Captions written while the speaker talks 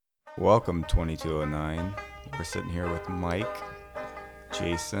Welcome 2209. We're sitting here with Mike,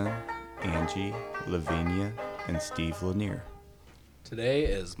 Jason, Angie, Lavinia, and Steve Lanier. Today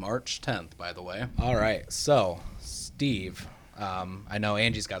is March 10th, by the way. All right, so Steve, I know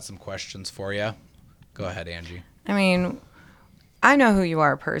Angie's got some questions for you. Go ahead, Angie. I mean, I know who you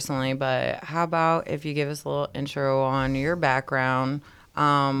are personally, but how about if you give us a little intro on your background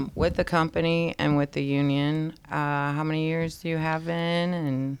with the company and with the union? How many years do you have in?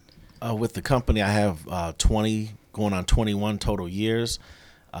 And with the company, I have 20, going on 21 total years.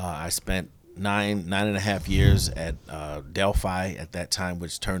 I spent nine and a half years at Delphi at that time,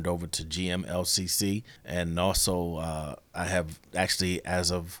 which turned over to GM LCC. And also, I have actually,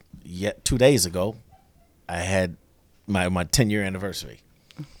 as of 2 days ago, I had my 10-year anniversary.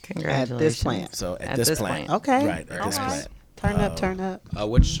 Congratulations. At this plant. So at this plant. Okay. Right, at this plant. Turn up.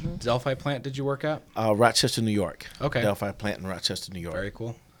 Which Delphi plant did you work at? Rochester, New York. Okay. Delphi plant in Rochester, New York. Very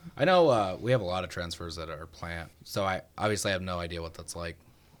cool. I know we have a lot of transfers at our plant, so I obviously have no idea what that's like.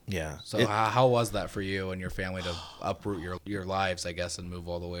 Yeah. So how was that for you and your family to uproot your lives, I guess, and move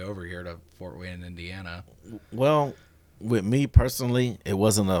all the way over here to Fort Wayne, Indiana? Well, with me personally, it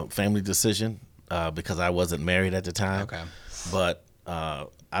wasn't a family decision because I wasn't married at the time. Okay. But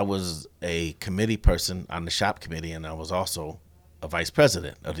I was a committee person on the shop committee, and I was also a vice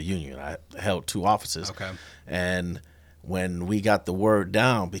president of the union. I held two offices. Okay. And when we got the word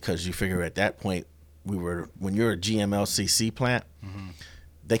down, because you figure at that point, when you're a GMLCC plant,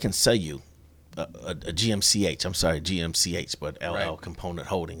 they can sell you a GMCH, but LL Right. Component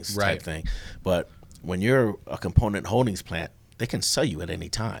Holdings Right. type thing. But when you're a component holdings plant, they can sell you at any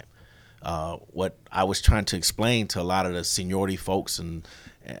time. What I was trying to explain to a lot of the seniority folks and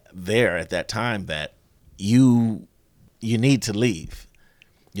there at that time, that you need to leave.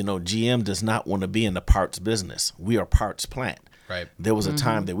 You know, GM does not want to be in the parts business. We are parts plant. Right. There was a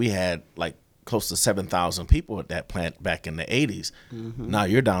time that we had like close to 7,000 people at that plant back in the 80s. Now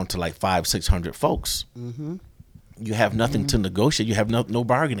you're down to like 500-600 folks. You have nothing to negotiate. You have no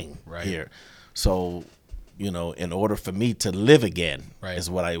bargaining here. So, you know, in order for me to live again, is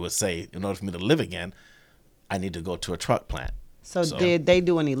what I would say. In order for me to live again, I need to go to a truck plant. So did they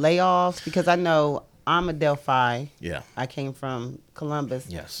do any layoffs? Because I know I'm a Delphi. Yeah. I came from Columbus.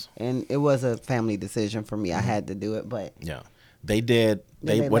 Yes. And it was a family decision for me. I had to do it, but Yeah. They did.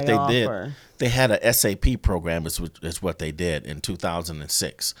 they What lay they off, did. or? They had a SAP program. Is what they did in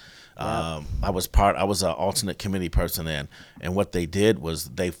 2006. I was an alternate committee person then, and what they did was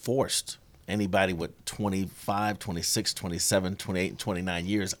they forced anybody with 25, 26, 27, 28, and 29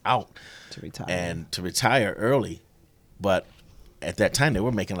 years out to retire early. But at that time, they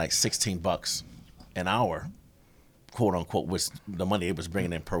were making like $16 an hour, quote unquote, which the money it was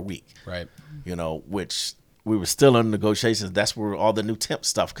bringing in per week. Right. You know, which we were still in negotiations. That's where all the new temp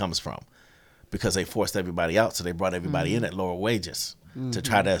stuff comes from, because they forced everybody out. So they brought everybody in at lower wages to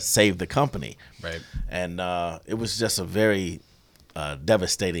try to save the company. Right. And it was just a very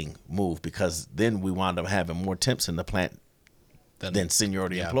devastating move, because then we wound up having more temps in the plant than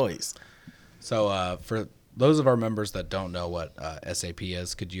seniority employees. So for those of our members that don't know what SAP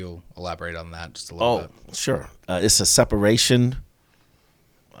is, could you elaborate on that just a little bit? Oh, sure. It's a separation.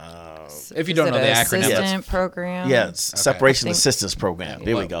 If you don't know the acronym, assistant program. Yeah, it's separation I think- assistance program.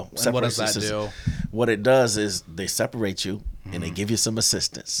 There we go. And what does that Separation do? assistance. What it does is they separate you and they give you some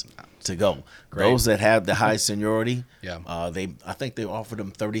assistance to go. Great. Those that have the high seniority, Yeah. I think they offered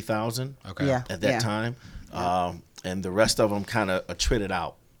them $30,000 Okay. Yeah. at that time, and the rest of them kind of traded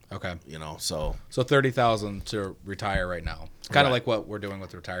out. Okay. You know, so So 30,000 to retire right now. It's kind of Right. like what we're doing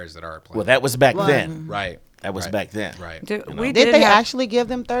with retirees at our plant. well, that was back then. Right. That was Right. back then. Right. We Did did they have, actually give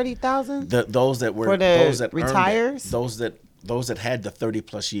them 30,000? Those that were For the those that earned it, retires? those that had the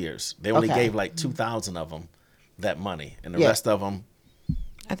 30+ years, they only Okay. gave like 2,000 of them that money, and the Yeah. rest of them.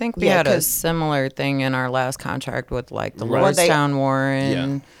 I think we Yeah, had a 'cause- similar thing in our last contract with like the Right. Lordstown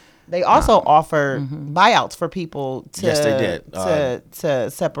Warren. They also offer buyouts for people to Yes, they did.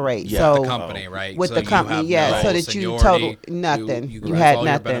 to separate. yeah, so The company, right? with So the you company, have yeah, no so that you seniority, total nothing. You You, lose had all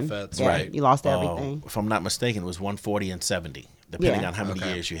your nothing. benefits, Yeah, right. you lost everything. If I'm not mistaken, it was 140 and 70, depending Yeah. on how many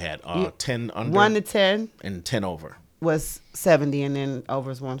Okay. years you had. 10 under 1 to 10 and 10 over. was 70, and then over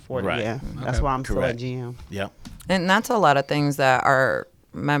is 140. Right. Yeah, that's Okay. why I'm still Correct. at GM. Yep. And that's a lot of things that our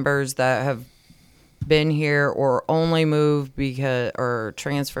members that have been here or only moved because or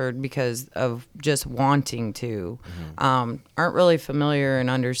transferred because of just wanting to aren't really familiar and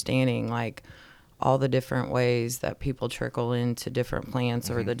understanding like all the different ways that people trickle into different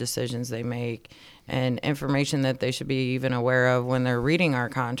plants or the decisions they make and information that they should be even aware of when they're reading our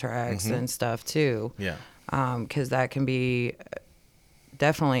contracts and stuff too. Yeah. Because that can be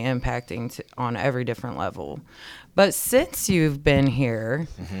definitely impacting on every different level. But since you've been here,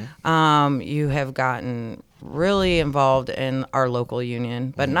 you have gotten really involved in our local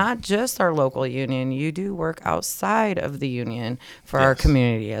union, but not just our local union. You do work outside of the union for our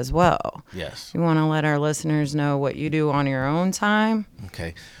community as well. Yes. You want to let our listeners know what you do on your own time?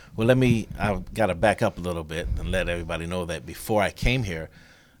 Okay. Well, I've got to back up a little bit and let everybody know that before I came here,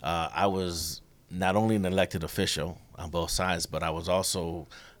 I was not only an elected official on both sides, but I was also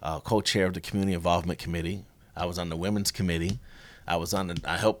co-chair of the Community Involvement Committee. I was on the Women's Committee. I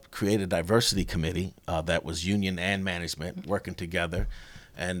helped create a diversity committee that was union and management working together.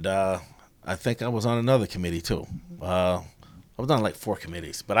 And I think I was on another committee too. I was on like 4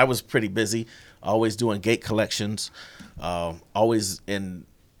 committees, but I was pretty busy, always doing gate collections, always getting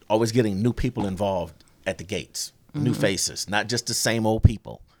new people involved at the gates, new faces, not just the same old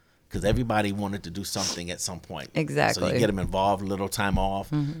people, because everybody wanted to do something at some point. Exactly. So you get them involved, a little time off,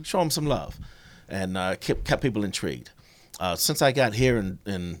 show them some love, and kept people intrigued. Since I got here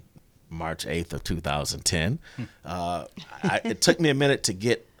in March 8th of 2010, it took me a minute to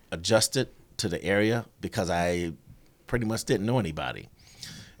get adjusted to the area because I pretty much didn't know anybody.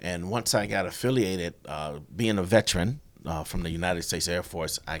 And once I got affiliated, being a veteran from the United States Air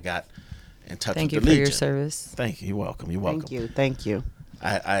Force, I got in touch with the Legion. Thank you for your service. Thank you. You're welcome. You're welcome. Thank you.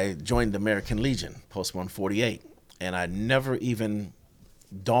 I joined the American Legion, Post 148, and I never even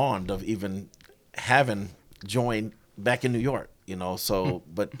dawned of even having joined back in New York, so,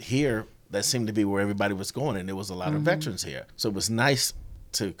 but here, that seemed to be where everybody was going, and there was a lot of veterans here. So it was nice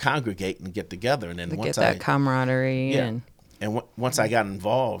to congregate and get together. And then get that camaraderie. Yeah. And once I got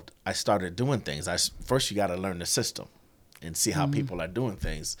involved, I started doing things. First, you got to learn the system and see how people are doing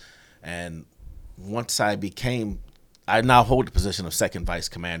things. And once I now hold the position of second vice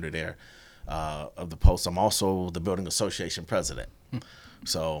commander there of the post. I'm also the building association president.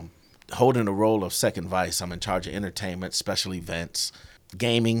 So holding the role of second vice, I'm in charge of entertainment, special events,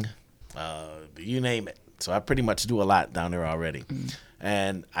 gaming, you name it. So I pretty much do a lot down there already.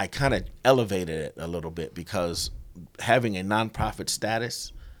 And I kind of elevated it a little bit because having a nonprofit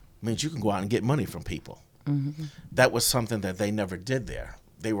status means you can go out and get money from people. That was something that they never did there.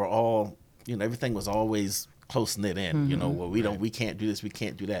 They were all, everything was always close knit in, well, we can't do this, we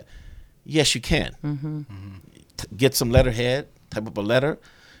can't do that. Yes, you can. Get some letterhead, type up a letter,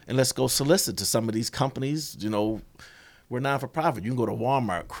 and let's go solicit to some of these companies. We're non-for-profit. You can go to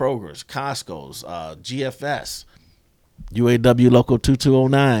Walmart, Kroger's, Costco's, GFS, UAW Local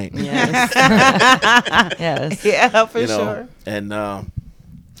 2209. Yes. Yes. Yeah, for sure. And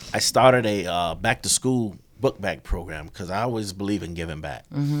I started a back-to-school book bag program because I always believe in giving back.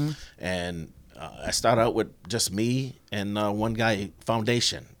 And I started out with just me and one guy,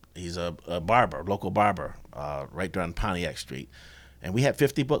 Foundation. He's a barber, local barber, right there on Pontiac Street. And we had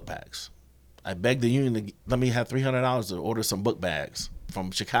 50 book bags. I begged the union to let me have $300 to order some book bags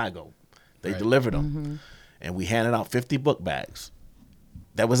from Chicago. They delivered them. And we handed out 50 book bags.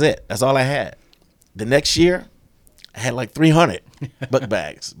 That was it. That's all I had. The next year, I had like 300 book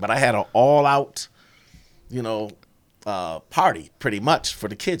bags. But I had an all-out, party pretty much for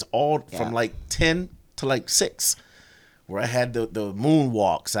the kids, from like 10 to like 6. Where I had the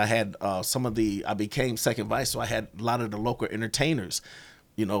moonwalks. I had I became second vice, so I had a lot of the local entertainers,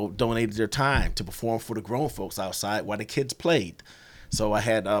 donated their time to perform for the grown folks outside while the kids played. So I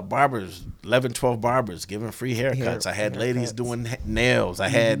had barbers, 11, 12 barbers giving free haircuts. I had ladies doing nails. I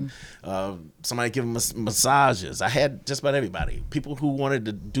had somebody giving massages. I had just about everybody. People who wanted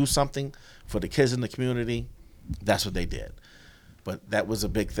to do something for the kids in the community, that's what they did. But that was a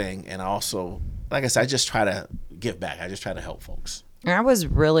big thing. And I also, like I said, I just try to give back. I just try to help folks. And I was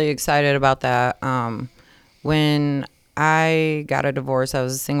really excited about that. When I got a divorce, I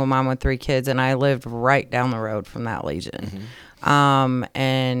was a single mom with 3 kids, and I lived right down the road from that Legion.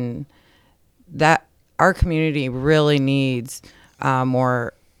 And that our community really needs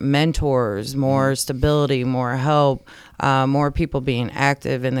more mentors, more stability, more help, more people being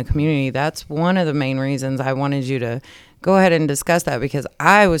active in the community. That's one of the main reasons I wanted you to go ahead and discuss that, because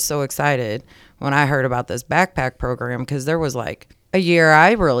I was so excited when I heard about this backpack program, because there was like a year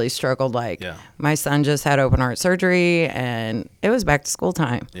I really struggled. My son just had open heart surgery and it was back to school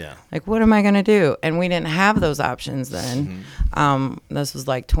time. Like, what am I going to do? And we didn't have those options then. This was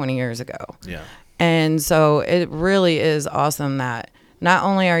like 20 years ago. And so it really is awesome that not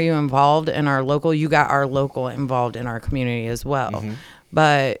only are you involved in our local, you got our local involved in our community as well,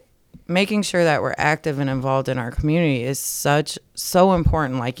 but making sure that we're active and involved in our community is so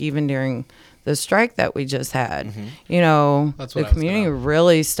important. Like even during the strike that we just had, the community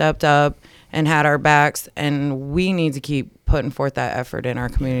really stepped up and had our backs, and we need to keep putting forth that effort in our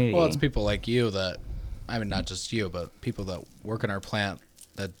community. Well, it's people like you that, I mean, not just you, but people that work in our plant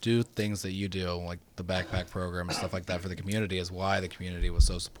that do things that you do, like the backpack program and stuff like that for the community, is why the community was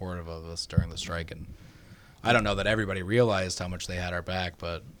so supportive of us during the strike. And I don't know that everybody realized how much they had our back,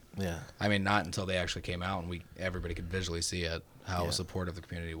 but Yeah. I mean, not until they actually came out and everybody could visually see it, how supportive the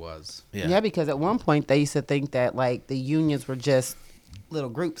community was. Yeah, because at one point they used to think that like the unions were just little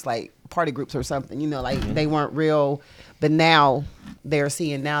groups, like party groups or something, you know, like they weren't real. But now they're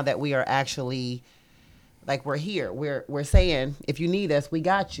seeing now that we are actually, like, we're here. We're saying, if you need us, we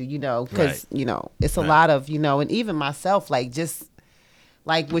got you, you know, because, you know, it's a lot of, you know, and even myself, like, just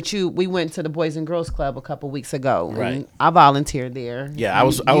like with you, we went to the Boys and Girls Club a couple weeks ago. Right. And I volunteered there. Yeah, I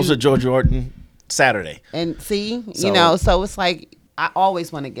was at George Orton Saturday. And see, So- you know, so it's like, I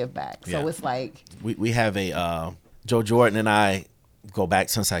always want to give back. So Yeah. it's like, We have a Joe Jordan and I go back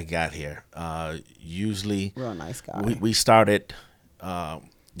since I got here. Usually, real nice guy. we started.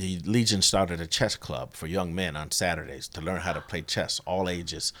 The Legion started a chess club for young men on Saturdays to learn how to play chess, all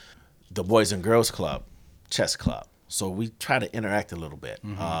ages. The Boys and Girls Club, chess club. So we try to interact a little bit.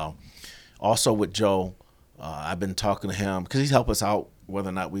 Also with Joe, I've been talking to him because he's helped us out whether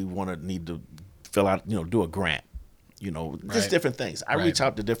or not we need to fill out, you know, do a grant, you know, just Right. different things. I reach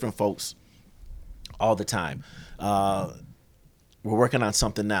out to different folks all the time. We're working on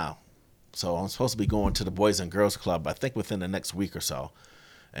something now. So I'm supposed to be going to the Boys and Girls Club, I think within the next week or so.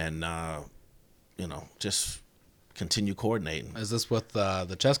 And, you know, just continue coordinating. Is this with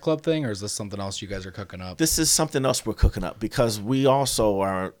the chess club thing, or is this something else you guys are cooking up? This is something else we're cooking up because we also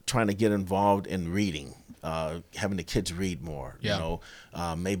are trying to get involved in reading, having the kids read more, Yeah. you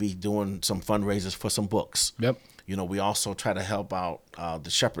know, maybe doing some fundraisers for some books. Yep. You know, we also try to help out the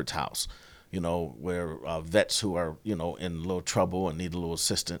Shepherd's House, you know, where vets who are, you know, in a little trouble and need a little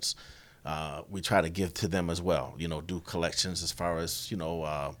assistance, we try to give to them as well, you know, do collections as far as, you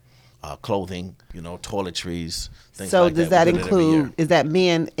know, clothing, you know, toiletries, things so like does that. that We did it every year. include, is that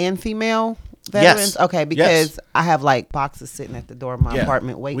men and female veterans? Yes. Okay, because Yes. I have like boxes sitting at the door of my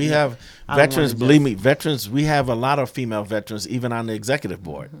apartment waiting. We have I don't veterans, wanna believe me, veterans, we have a lot of female veterans even on the executive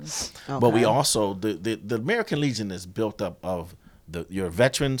board. But we Okay. also, the American Legion is built up of your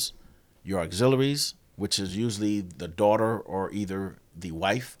veterans, your auxiliaries, which is usually the daughter or either the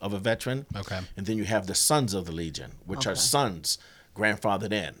wife of a veteran. Okay. And then you have the sons of the Legion, which are sons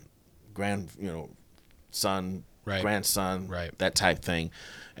grandfathered in, son, Right. grandson, Right. that type thing.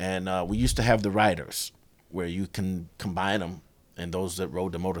 And we used to have the riders where you can combine them and those that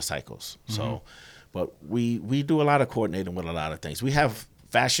rode the motorcycles. So, but we do a lot of coordinating with a lot of things. We have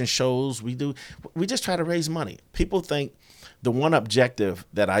fashion shows. We just try to raise money. People think the one objective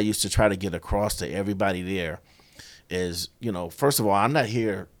that I used to try to get across to everybody there is, you know, first of all, I'm not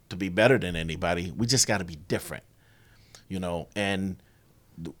here to be better than anybody. We just got to be different, you know, and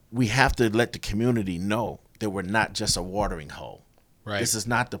we have to let the community know that we're not just a watering hole. Right. This is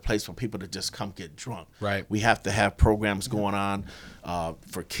not the place for people to just come get drunk. Right. We have to have programs going on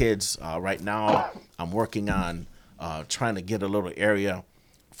for kids. Right now, I'm working on trying to get a little area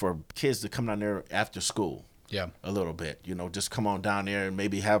for kids to come down there after school. Yeah. A little bit, you know, just come on down there and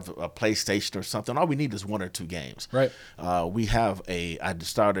maybe have a PlayStation or something. All we need is 1 or 2 games. Right. We have I didn't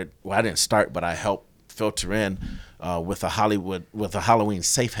start, but I helped filter in with a Halloween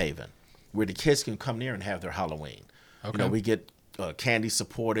safe haven where the kids can come near and have their Halloween. Okay. You know, we get candy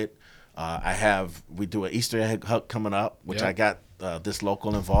supported. We do an Easter egg hunt coming up, which Yep. I got this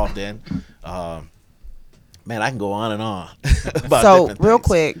local involved in. Man, I can go on and on. about So different real things.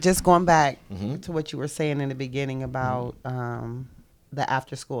 quick, just going back to what you were saying in the beginning about the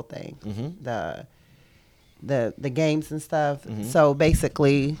after school thing, the games and stuff. So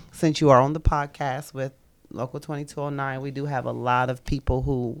basically, since you are on the podcast with Local 2209, we do have a lot of people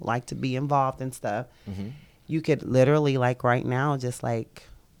who like to be involved in stuff. You could literally, like right now, just like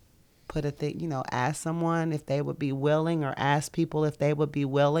put a thing, you know, ask someone if they would be willing, or ask people if they would be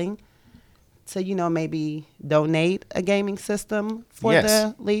willing to, you know, maybe donate a gaming system for Yes.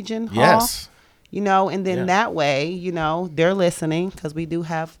 the Legion Hall. Yes. You know, and then Yeah. that way, you know, they're listening because we do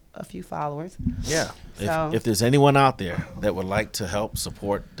have a few followers. Yeah. So- If there's anyone out there that would like to help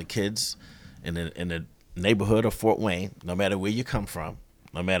support the kids in the neighborhood of Fort Wayne, no matter where you come from,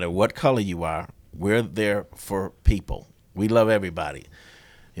 no matter what color you are, we're there for people. We love everybody.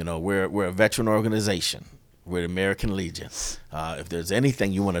 You know, we're a veteran organization. We're the American Legion. If there's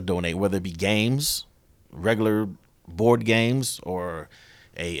anything you want to donate, whether it be games, regular board games, or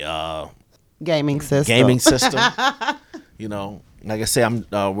a Gaming system. gaming system. You know, like I say,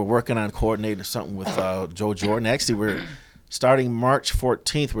 we're working on coordinating something with Joe Jordan. Actually, we're starting March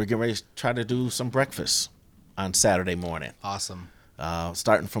 14th. We're getting ready to try to do some breakfast on Saturday morning, Awesome.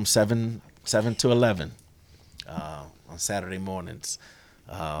 starting from 7 to 11 on Saturday mornings.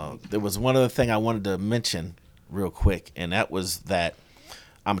 There was one other thing I wanted to mention real quick, and that was that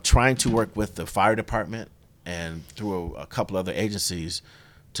I'm trying to work with the fire department and through a couple other agencies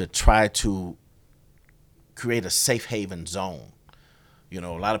to try to create a safe haven zone. You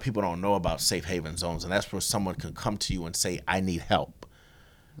know, a lot of people don't know about safe haven zones, and that's where someone can come to you and say, I need help.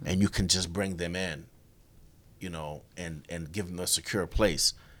 And you can just bring them in, you know, and give them a secure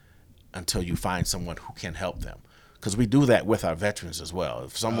place until you find someone who can help them. Because we do that with our veterans as well.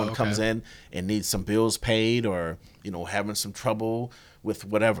 If someone comes in and needs some bills paid or, you know, having some trouble with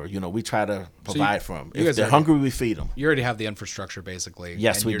whatever, you know, we try to provide for them. If they're hungry, we feed them. You already have the infrastructure, basically.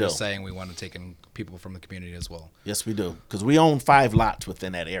 Yes, and we you're do. just saying we want to take in people from the community as well. Yes, we do. Because we own 5 lots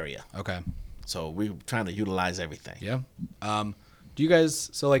within that area. Okay. So we're trying to utilize everything. Yeah. Do you guys,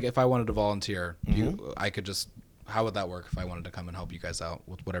 so like if I wanted to volunteer, I could just, how would that work if I wanted to come and help you guys out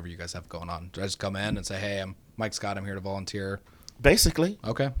with whatever you guys have going on? Do I just come in and say, hey, I'm Mike Scott, I'm here to volunteer? Basically.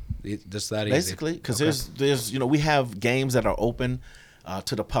 Okay. Just that easy. Basically, because there's, you know, we have games that are open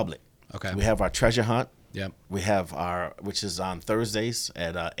to the public. Okay. So we have our treasure hunt. Yep. We have our, which is on Thursdays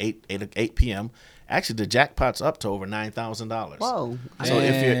at 8 p.m. Actually, the jackpot's up to over $9,000. Whoa. So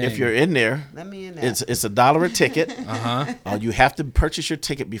if you're in there, Let me in there. it's $1 a ticket. You have to purchase your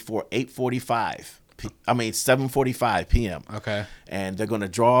ticket before 7:45 p.m. Okay. And they're going to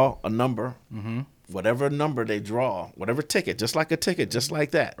draw a number. Whatever number they draw, whatever ticket, just like a ticket, just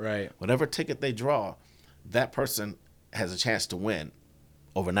like that. Right. Whatever ticket they draw, that person has a chance to win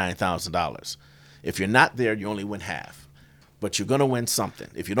over $9,000. If you're not there, you only win half. But you're going to win something.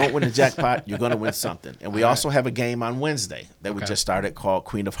 If you don't win the jackpot, you're going to win something. And we also have a game on Wednesday that we just started called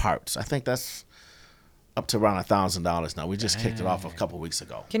Queen of Hearts. I think that's up to around $1,000 now. We just kicked it off a couple weeks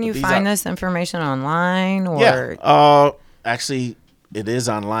ago. Can you find this information online? Or? Yeah. Actually, it is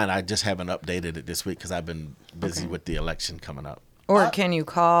online. I just haven't updated it this week because I've been busy with the election coming up. Or can you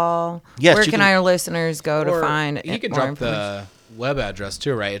call? Yes, Where you can can- our listeners go to find You can more drop information? the web address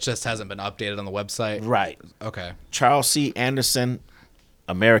too, right? It just hasn't been updated on the website. Right. Okay. Charles C. Anderson,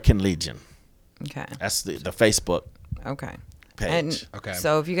 American Legion. Okay. That's the Facebook Okay. page. And Okay.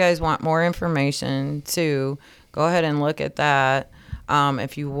 so if you guys want more information too, go ahead and look at that.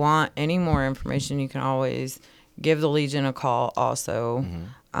 If you want any more information, you can always give the Legion a call also.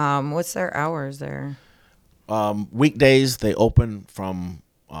 What's their hours there? Weekdays, they open from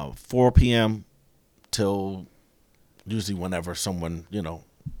 4 p.m. till usually whenever someone, 10,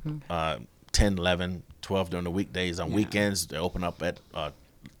 11, 12 during the weekdays. On weekends, they open up at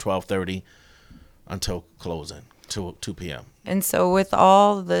 12:30 until closing, 2 p.m. And so with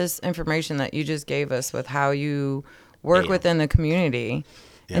all this information that you just gave us with how you work Yeah. within the community,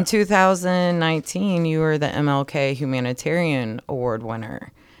 Yeah. in 2019, you were the MLK Humanitarian Award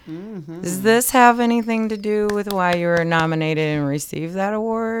winner. Does this have anything to do with why you were nominated and received that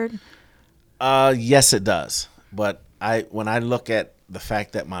award? Yes, it does. But when I look at the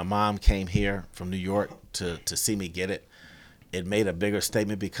fact that my mom came here from New York to see me get it, it made a bigger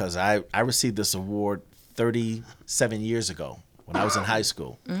statement because I received this award 37 years ago when I was in high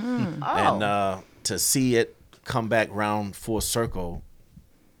school. And to see it come back round full circle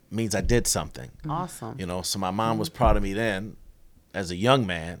means I did something. Awesome. So my mom was proud of me then as a young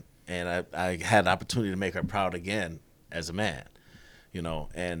man, and I had the opportunity to make her proud again as a man.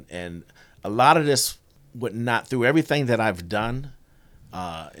 And a lot of this would not, through everything that I've done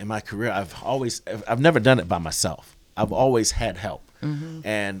in my career, I've never done it by myself. I've always had help.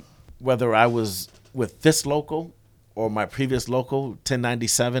 And whether I was with this local or my previous local,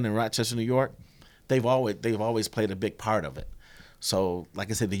 1097 in Rochester, New York, they've always played a big part of it. So,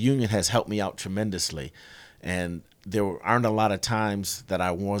 like I said, the union has helped me out tremendously. And there aren't a lot of times that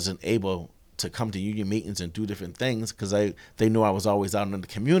I wasn't able to come to union meetings and do different things because they knew I was always out in the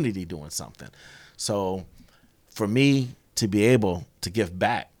community doing something. So for me to be able to give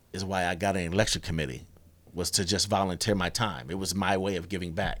back is why I got an election committee, was to just volunteer my time. It was my way of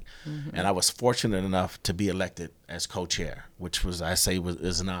giving back. And I was fortunate enough to be elected as co-chair, which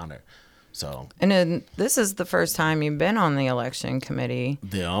is an honor. So, And then this is the first time you've been on the election committee.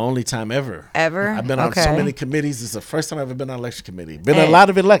 the only time ever. Ever? I've been on so Okay. many committees. It's the first time I've ever been on election committee. Been in a lot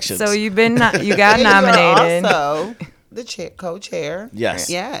of elections. So you got You are nominated. also the co-chair. Yes.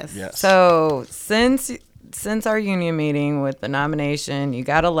 Yes. Yes. So since our union meeting with the nomination, you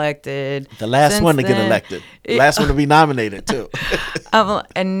got elected. The last Since one to get then- elected. The last one to be nominated, too.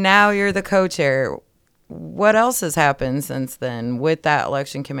 And now you're the co-chair. What else has happened since then with that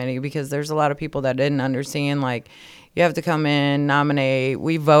election committee? Because there's a lot of people that didn't understand, like, you have to come in, nominate,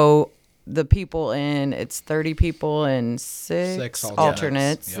 we vote, the people in, it's 30 people and six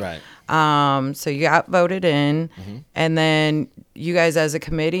alternates. Yep. Right. So you got voted in, and then you guys as a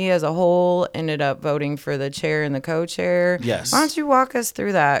committee as a whole ended up voting for the chair and the co-chair. Yes. Why don't you walk us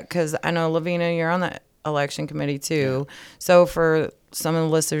through that? Because I know, Lavina, you're on the election committee too. Yeah. So for some of the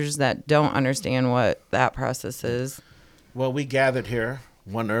listeners that don't understand what that process is. Well, we gathered here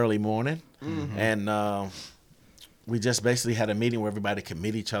one early morning, and we just basically had a meeting where everybody could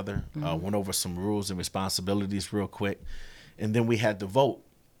meet each other, went over some rules and responsibilities real quick, and then we had to vote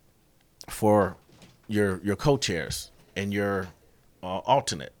for your co-chairs and your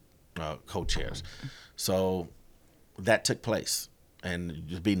alternate co-chairs. So that took place, and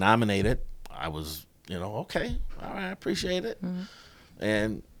to be nominated, I was, okay, all right, I appreciate it,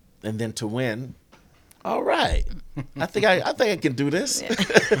 and then to win. All right, I think I can do this.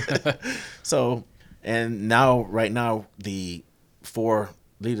 Yeah. So, and right now, the 4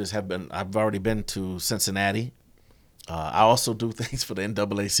 leaders I've already been to Cincinnati. I also do things for the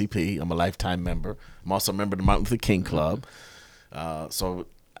NAACP. I'm a lifetime member. I'm also a member of the Martin Luther King Club. So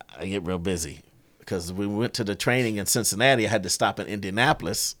I get real busy because we went to the training in Cincinnati. I had to stop in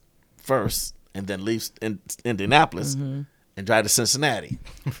Indianapolis first and then leave Indianapolis and drive to Cincinnati.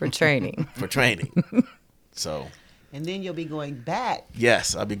 For training. So. And then you'll be going back.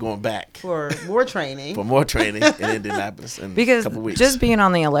 Yes, I'll be going back. For more training. In Indianapolis in a couple weeks. Just being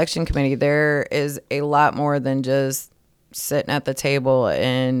on the election committee, there is a lot more than just sitting at the table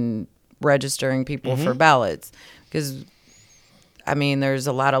and registering people for ballots. Because, there's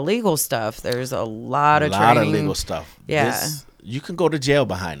a lot of legal stuff. There's a lot of training. A lot of legal stuff. Yeah. You can go to jail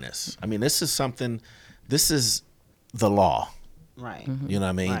behind this. This is the law. Right. You know what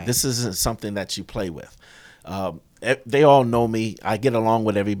I mean? Right. This isn't something that you play with. They all know me. I get along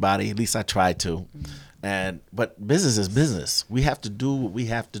with everybody. At least I try to. But business is business. We have to do what we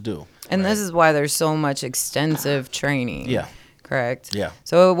have to do. And this is why there's so much extensive training. Yeah. Correct? Yeah.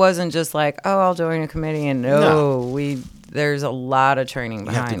 So it wasn't just like, I'll join a committee and there's a lot of training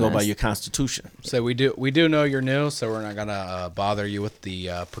behind You have to go this. by your constitution. So we do know you're new, so we're not gonna bother you with the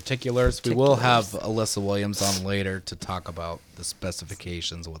particulars. We will have Alyssa Williams on later to talk about the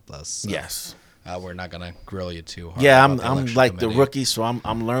specifications with us. So, Yes. we're not gonna grill you too hard. Yeah, about the I'm election like the committee. rookie, so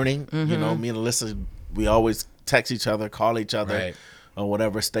I'm learning. Me and Alyssa, we always text each other, call each other, Right. or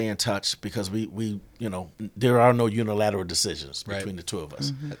whatever, stay in touch because we there are no unilateral decisions Right. between the two of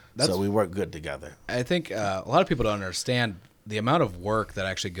us. That's- So we work good together. I think a lot of people don't understand the amount of work that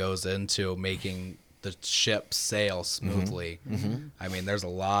actually goes into making the ship sail smoothly. There's a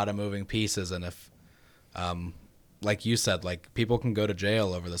lot of moving pieces, and if, like you said, people can go to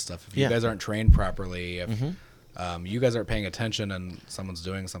jail over this stuff if you guys aren't trained properly. If you guys aren't paying attention and someone's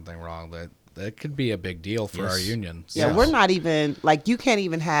doing something wrong, that could be a big deal for our union. Yeah, So- we're not even you can't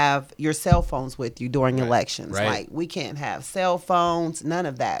even have your cell phones with you during elections. Right. We can't have cell phones, none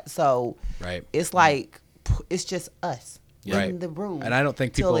of that. So Right. it's it's just us in the room. And I don't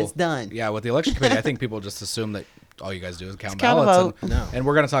think till people it's done. Yeah, with the election committee, I think people just assume that all you guys do is count count a ballots. vote. And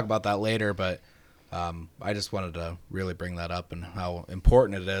we're going to talk about that later, but I just wanted to really bring that up and how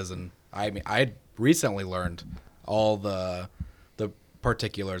important it is. And I recently learned all the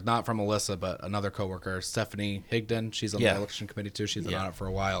particulars, not from Alyssa, but another coworker, Stephanie Higdon. She's on the election committee too. She's been on it for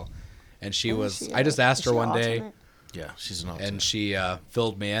a while. And I just asked her one day, Yeah, she's an alternate. and she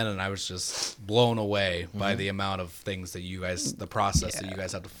filled me in, and I was just blown away by the amount of things that you guys, the process that you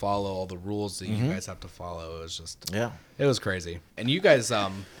guys have to follow, all the rules that you guys have to follow. It was just, it was crazy. And you guys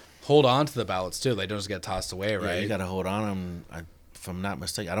hold on to the ballots too. They don't just get tossed away, right? Yeah, you got to hold on them. If I'm not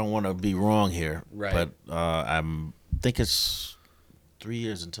mistaken, I don't want to be wrong here, Right. but I think it's 3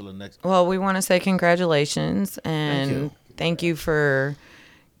 years until the next. Well, we want to say congratulations and you. thank you for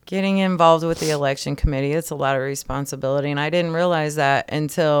getting involved with the election committee. It's a lot of responsibility, and I didn't realize that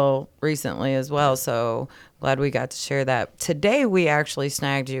until recently as well. So glad we got to share that. Today, we actually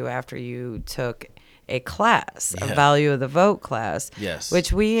snagged you after you took a class, a Value of the Vote class,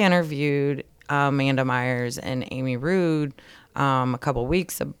 which we interviewed Amanda Myers and Amy Rude a couple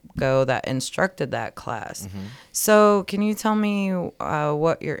weeks ago that instructed that class. So can you tell me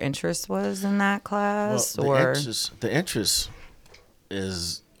what your interest was in that class? Well, the interest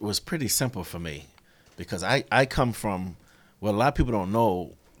was pretty simple for me because I come from, well, a lot of people don't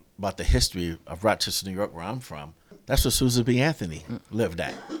know about the history of Rochester, New York, where I'm from. That's where Susan B. Anthony lived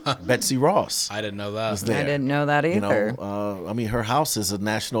at. Betsy Ross. I didn't know that. was there. I didn't know that either. Her house is a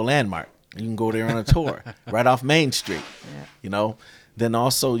national landmark. You can go there on a tour right off Main Street. Then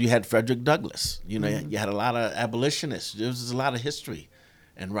also you had Frederick Douglass. You had a lot of abolitionists. There was a lot of history.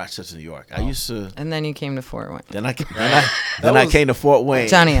 in Rochester, New York. I used to. And then you came to Fort Wayne. Then I came to Fort Wayne.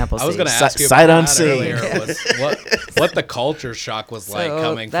 Johnny Appleseed. I was going to ask you Sight about unseen. that earlier. Was what the culture shock was like So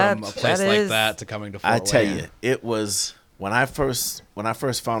coming from a place that like is- that to coming to Fort I Wayne. tell you, it was when I first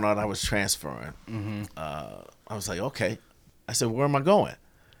found out I was transferring. I was like, okay. I said, where am I going?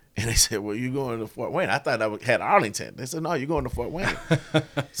 And they said, well, you're going to Fort Wayne. I thought I had Arlington. They said, no, you're going to Fort Wayne.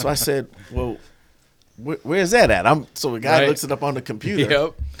 So I said, well, where's that at? So the guy Right. looks it up on the computer.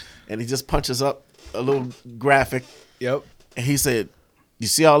 Yep. And he just punches up a little graphic. Yep. And he said, you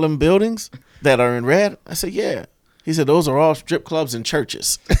see all them buildings that are in red? I said, yeah. He said, those are all strip clubs and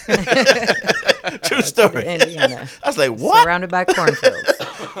churches. True story. Indiana. I was like, what? Surrounded by cornfields.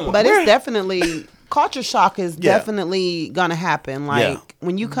 But it's definitely culture shock is Yeah. definitely gonna happen. Like Yeah.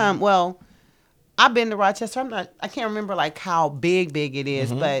 when you come, well, I've been to Rochester. I can't remember like how big it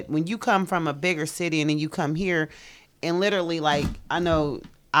is, but when you come from a bigger city and then you come here, and literally like I know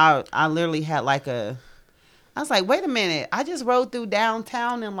I literally had like I was like, wait a minute, I just rode through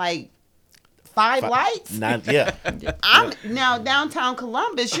downtown and like five lights. Yeah. I'm now downtown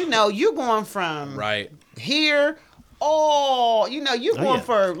Columbus. You know, you're going from Right. here. Oh, you know, you're going yeah.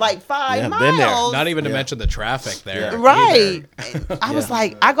 for like 5 Yeah, been there. miles. Not even to Yeah. mention the traffic there. Yeah. Right. I was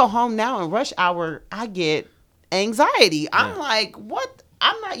like, I go home now in rush hour, I get anxiety. I'm like, what?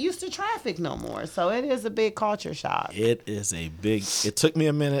 I'm not used to traffic no more. So it is a big culture shock. It is a big. It took me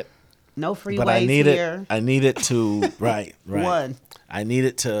a minute, No freeways but I needed. here. I needed to. Right. One. I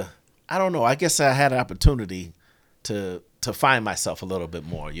needed to. I don't know. I guess I had an opportunity to find myself a little bit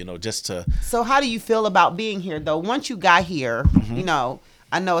more. You know, just to. So how do you feel about being here though? Once you got here, Mm-hmm. you know,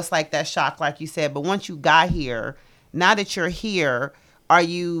 I know it's like that shock, like you said, but once you got here, now that you're here, are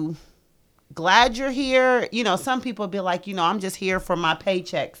you glad you're here? You know, some people be like, you know, I'm just here for my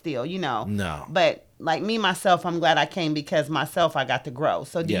paycheck still, you know. No. But like me, myself, I'm glad I came because myself, I got to grow.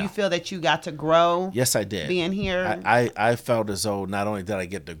 So do Yeah. you feel that you got to grow? Yes, I did. Being here? I felt as though not only did I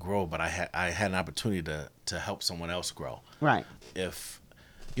get to grow, but I had an opportunity to help someone else grow. Right. If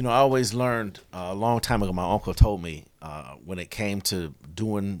you know, I always learned a long time ago. My uncle told me when it came to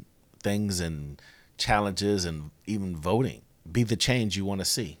doing things and challenges and even voting, be the change you want to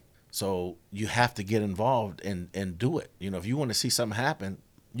see. So you have to get involved and do it. You know, if you want to see something happen,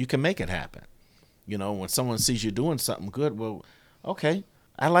 you can make it happen. You know, when someone sees you doing something good, well, okay,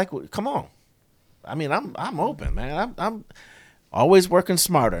 I like what. Come on. I mean, I'm open, man. I'm always working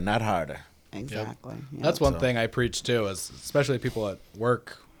smarter, not harder. Exactly. Yep. That's one So- thing I preach too, is especially people at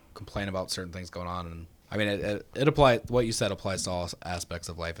work complain about certain things going on, and I mean it applies. What you said applies to all aspects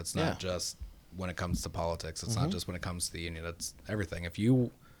of life. It's not just when it comes to politics. It's not just when it comes to the union. It's everything. If you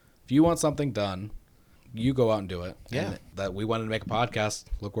want something done, you go out and do it. Yeah. And that we wanted to make a podcast.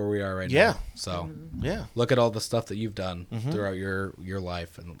 Look where we are right Yeah. now. So Yeah. look at all the stuff that you've done throughout your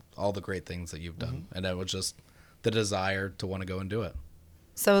life and all the great things that you've done, and it was just the desire to want to go and do it.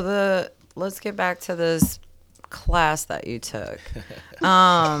 So let's get back to this class that you took.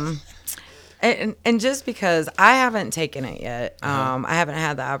 And just because I haven't taken it yet, I haven't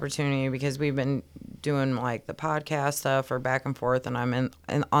had the opportunity because we've been doing like the podcast stuff or back and forth, and I'm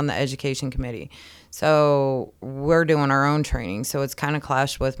on the education committee. So we're doing our own training. So it's kind of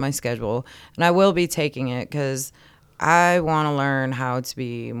clashed with my schedule, and I will be taking it because I want to learn how to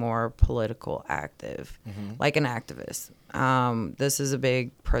be more political active, like an activist. This is a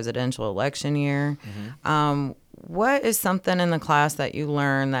big presidential election year. What is something in the class that you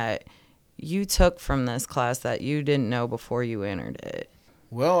learned that you took from this class that you didn't know before you entered it?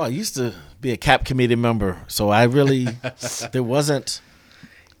 Well, I used to be a CAP committee member, so I really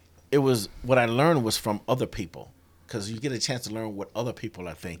it was what I learned was from other people, because you get a chance to learn what other people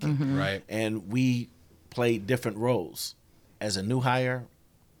are thinking, Right. and we played different roles as a new hire,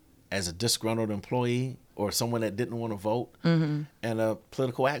 as a disgruntled employee, or someone that didn't want to vote, and a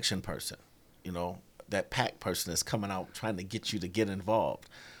political action person, you know, that PAC person that's coming out trying to get you to get involved.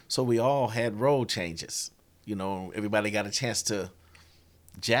 So we all had role changes. You know, everybody got a chance to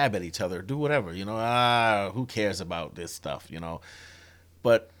jab at each other, do whatever, you know, who cares about this stuff, you know.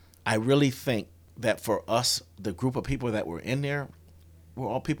 But I really think that for us, the group of people that were in there, were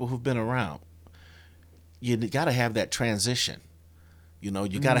all people who've been around. You got to have that transition. You know,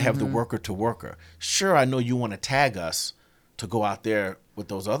 you got to have the worker to worker. Sure, I know you want to tag us to go out there with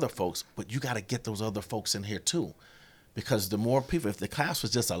those other folks, but you got to get those other folks in here too. Because the more people, if the class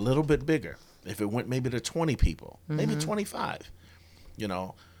was just a little bit bigger, if it went maybe to 20 people, maybe 25, you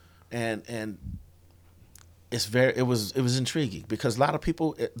know, and it was intriguing because a lot of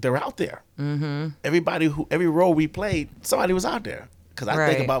people, they're out there. Everybody every role we played, somebody was out there. Because I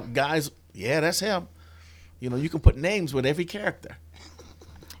think Right. about guys, yeah, that's him. You know, you can put names with every character.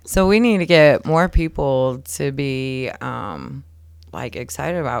 So we need to get more people to be like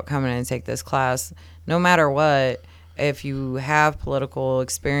excited about coming and take this class, no matter what. If you have political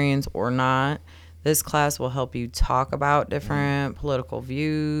experience or not, this class will help you talk about different political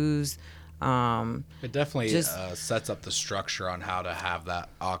views. It definitely Just- sets up the structure on how to have that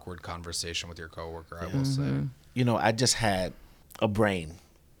awkward conversation with your coworker. I will say. You know, I just had a brain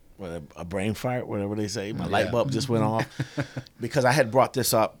fart, whatever they say. My light bulb just went off because I had brought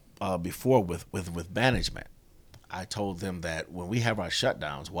this up before with management. I told them that when we have our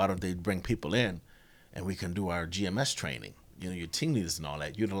shutdowns, why don't they bring people in and we can do our GMS training? You know, your team leaders and all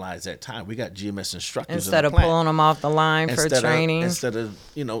that. Utilize that time. We got GMS instructors Instead in of the plant. pulling them off the line for training. Instead of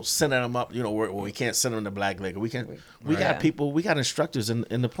sending them up, where we can't send them to Black Lake. We got people, we got instructors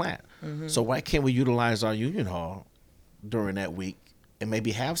in the plant. So why can't we utilize our union hall during that week and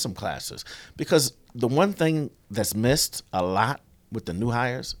maybe have some classes? Because the one thing that's missed a lot with the new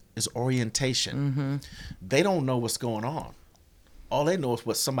hires is orientation. They don't know what's going on. All they know is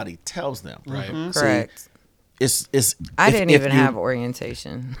what somebody tells them. Right. Correct. I didn't even have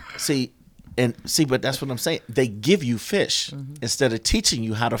orientation. But that's what I'm saying. They give you fish instead of teaching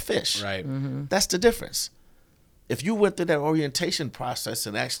you how to fish. Right. That's the difference. If you went through that orientation process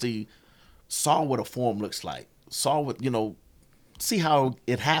and actually saw what a form looks like, saw what, see how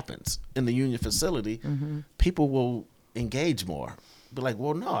it happens in the union facility, people will engage more. Be like,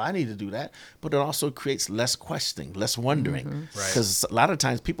 well, no, I need to do that. But it also creates less questioning, less wondering. Right. Because a lot of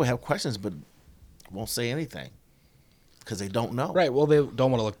times people have questions but won't say anything because they don't know. Right. Well, they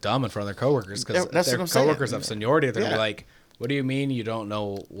don't want to look dumb in front of their coworkers because That's their what I'm saying. coworkers have seniority. They're gonna Yeah. be like, "What do you mean you don't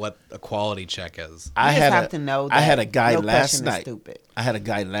know what a quality check is?" I just had have a, to know I had that a guy no last question is night. stupid. I had a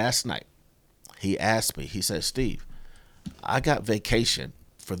guy last night. He asked me. He said, "Steve, I got vacation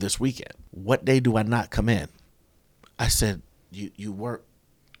for this weekend. What day do I not come in?" I said, "You work.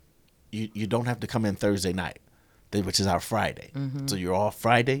 You don't have to come in Thursday night, which is our Friday. So you're off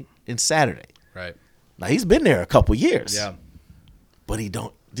Friday and Saturday." Right. Now he's been there a couple years. Yeah. But he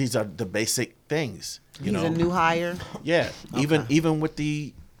don't. These are the basic things. He's a new hire. Yeah. Even with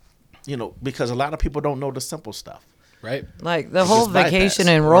the, because a lot of people don't know the simple stuff. Right. Like the whole just bypass. vacation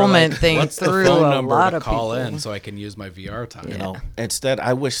Or enrollment like, thing what's the threw phone a number lot to of call people. in so I can use my VR time? You know, instead,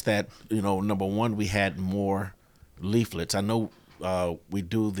 I wish that number one, we had more leaflets. I know we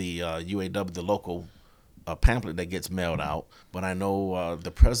do the UAW, the local pamphlet that gets mailed out, but I know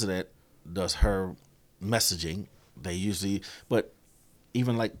the president does her messaging. They usually, but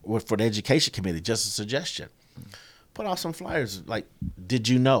even like for the education committee, just a suggestion, put out some flyers like, "Did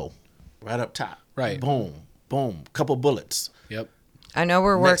you know?" right up top. Right. Boom, boom, couple bullets. Yep. I know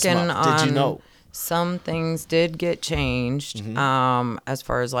we're Next working month. on Did you know? some things did get changed as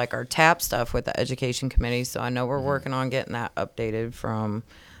far as like our TAP stuff with the education committee. So I know we're working on getting that updated from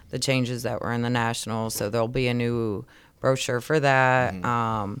the changes that were in the national. So there'll be a new brochure for that.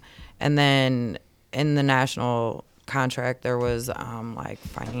 And then in the national contract, there was like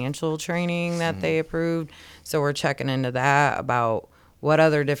financial training that they approved. So we're checking into that about what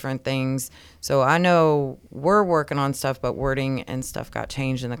other different things. So I know we're working on stuff, but wording and stuff got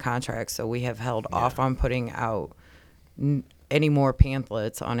changed in the contract. So we have held off on putting out any more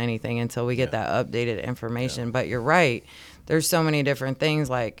pamphlets on anything until we get that updated information. But you're right. There's so many different things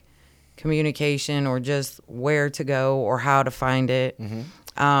like communication or just where to go or how to find it.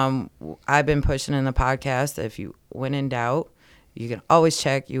 I've been pushing in the podcast that if you, when in doubt, you can always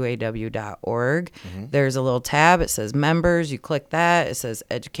check uaw.org. There's a little tab. It says members. You click that. It says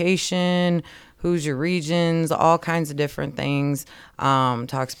education, who's your regions, all kinds of different things.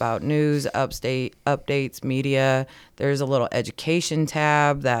 Talks about news, updates, media. There's a little education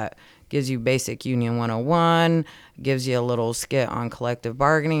tab that gives you basic Union 101, gives you a little skit on collective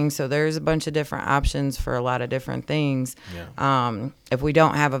bargaining. So there's a bunch of different options for a lot of different things. If we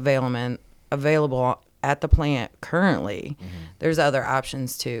don't have available at the plant currently, there's other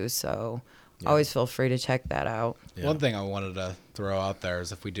options too. So always feel free to check that out. One thing I wanted to throw out there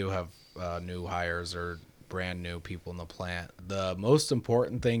is if we do have new hires or brand new people in the plant, the most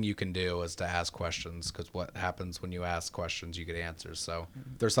important thing you can do is to ask questions, because what happens when you ask questions, you get answers. So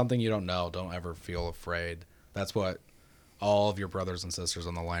if there's something you don't know, don't ever feel afraid. That's what all of your brothers and sisters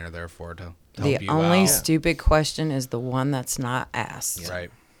on the line are there for, to help The you only out. stupid question is the one that's not asked.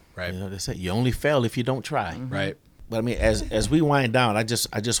 Right. Right. They say you only fail if you don't try. Right. But I mean, as we wind down, I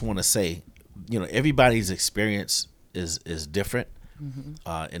just want to say, everybody's experience is different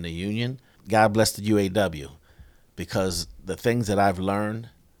in the union. God bless the UAW, because the things that I've learned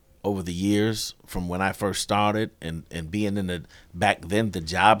over the years from when I first started and being in the back then the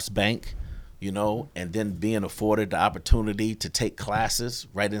jobs bank you know, and then being afforded the opportunity to take classes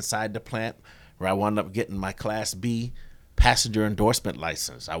right inside the plant, where I wound up getting my Class B passenger endorsement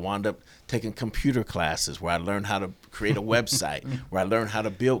license. I wound up taking computer classes where I learned how to create a website, where I learned how to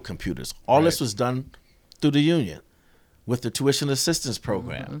build computers. All this was done through the union with the tuition assistance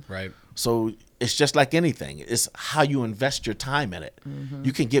program. Right. So it's just like anything. It's how you invest your time in it.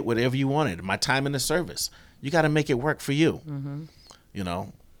 You can get whatever you wanted. My time in the service. You got to make it work for you. You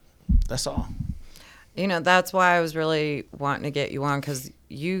know, that's all. You know, that's why I was really wanting to get you on, because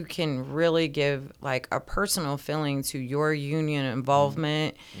you can really give like a personal feeling to your union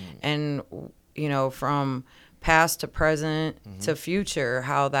involvement and, you know, from past to present to future,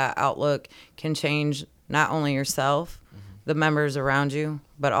 how that outlook can change not only yourself, the members around you,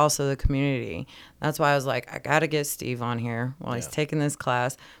 but also the community. That's why I was like, I got to get Steve on here while he's taking this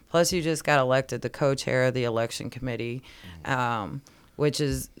class. Plus, you just got elected the co-chair of the election committee, which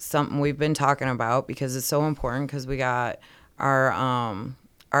is something we've been talking about because it's so important, because we got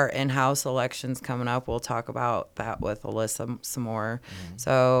our in-house elections coming up. We'll talk about that with Alyssa some more.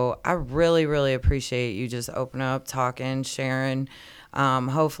 So I really, really appreciate you just opening up, talking, sharing.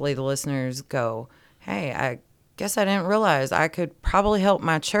 Hopefully the listeners go, hey, I guess I didn't realize I could probably help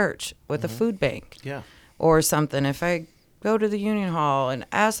my church with a food bank or something. If I go to the union hall and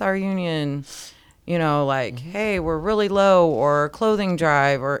ask our union, you know, like, hey, we're really low, or a clothing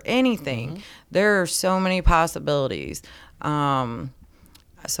drive or anything. There are so many possibilities.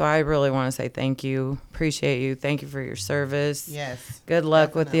 So I really want to say thank you. Appreciate you. Thank you for your service. Yes. Good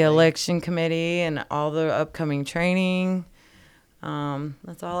luck with the definitely. election committee and all the upcoming training.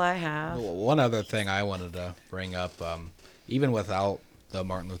 That's all I have. One other thing I wanted to bring up, even without the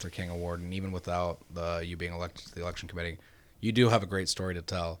Martin Luther King Award and even without you being elected to the election committee, you do have a great story to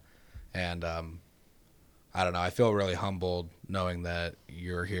tell. And I don't know, I feel really humbled knowing that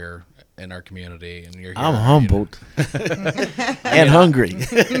you're here in our community and you're here. I'm humbled and hungry.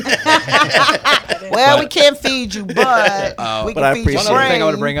 Well, we can't feed you, but we but I can feed your appreciate One other thing I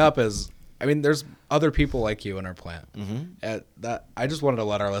want to brain. bring up is, I mean, there's other people like you in our plant. That I just wanted to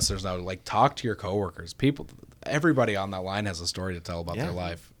let our listeners know, like, talk to your coworkers. People, everybody on that line has a story to tell about their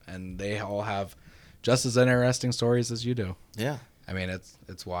life, and they all have just as interesting stories as you do. Yeah. I mean,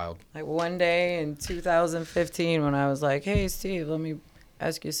 it's wild. Like one day in 2015 when I was like, hey, Steve, let me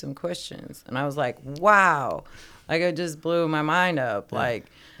ask you some questions. And I was like, wow. Like, it just blew my mind up. Like,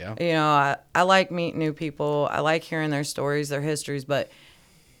 Yeah. you know, I like meeting new people. I like hearing their stories, their histories, but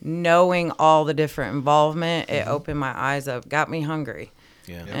knowing all the different involvement, it opened my eyes up, got me hungry.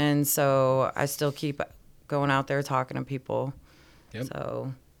 Yeah. And so I still keep going out there talking to people. Yep.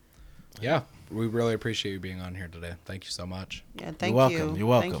 So Yeah, we really appreciate you being on here today. Thank you so much. Yeah, thank You're you. welcome. You're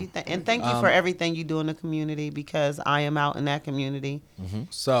welcome. Thank you. And thank you for everything you do in the community, because I am out in that community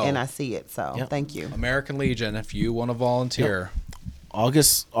So, and I see it. So Yep. thank you. American Legion, if you want to volunteer,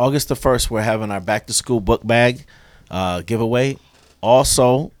 August the 1st, we're having our back to school book bag giveaway.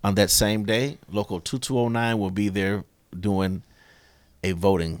 Also, on that same day, Local 2209 will be there doing a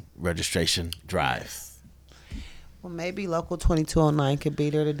voting registration drive. Well, maybe Local 2209 could be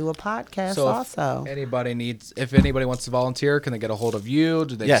there to do a podcast so also. if anybody wants to volunteer, can they get a hold of you?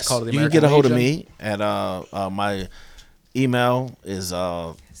 Do they Yes, just call to the you can American get a hold of Legion? me at my email is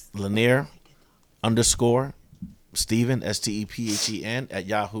Lanier _Stephen STEPHEN at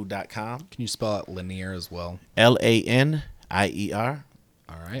yahoo.com. Can you spell out Lanier as well? LANIER,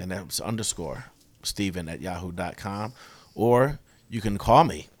 All right. and that's _ Stephen at yahoo.com. Or you can call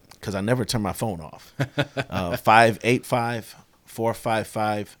me, because I never turn my phone off.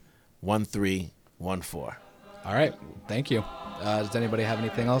 585-455-1314. All right. Thank you. Does anybody have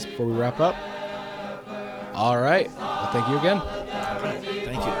anything else before we wrap up? All right. Well, thank you again.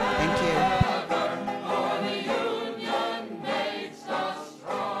 Thank you.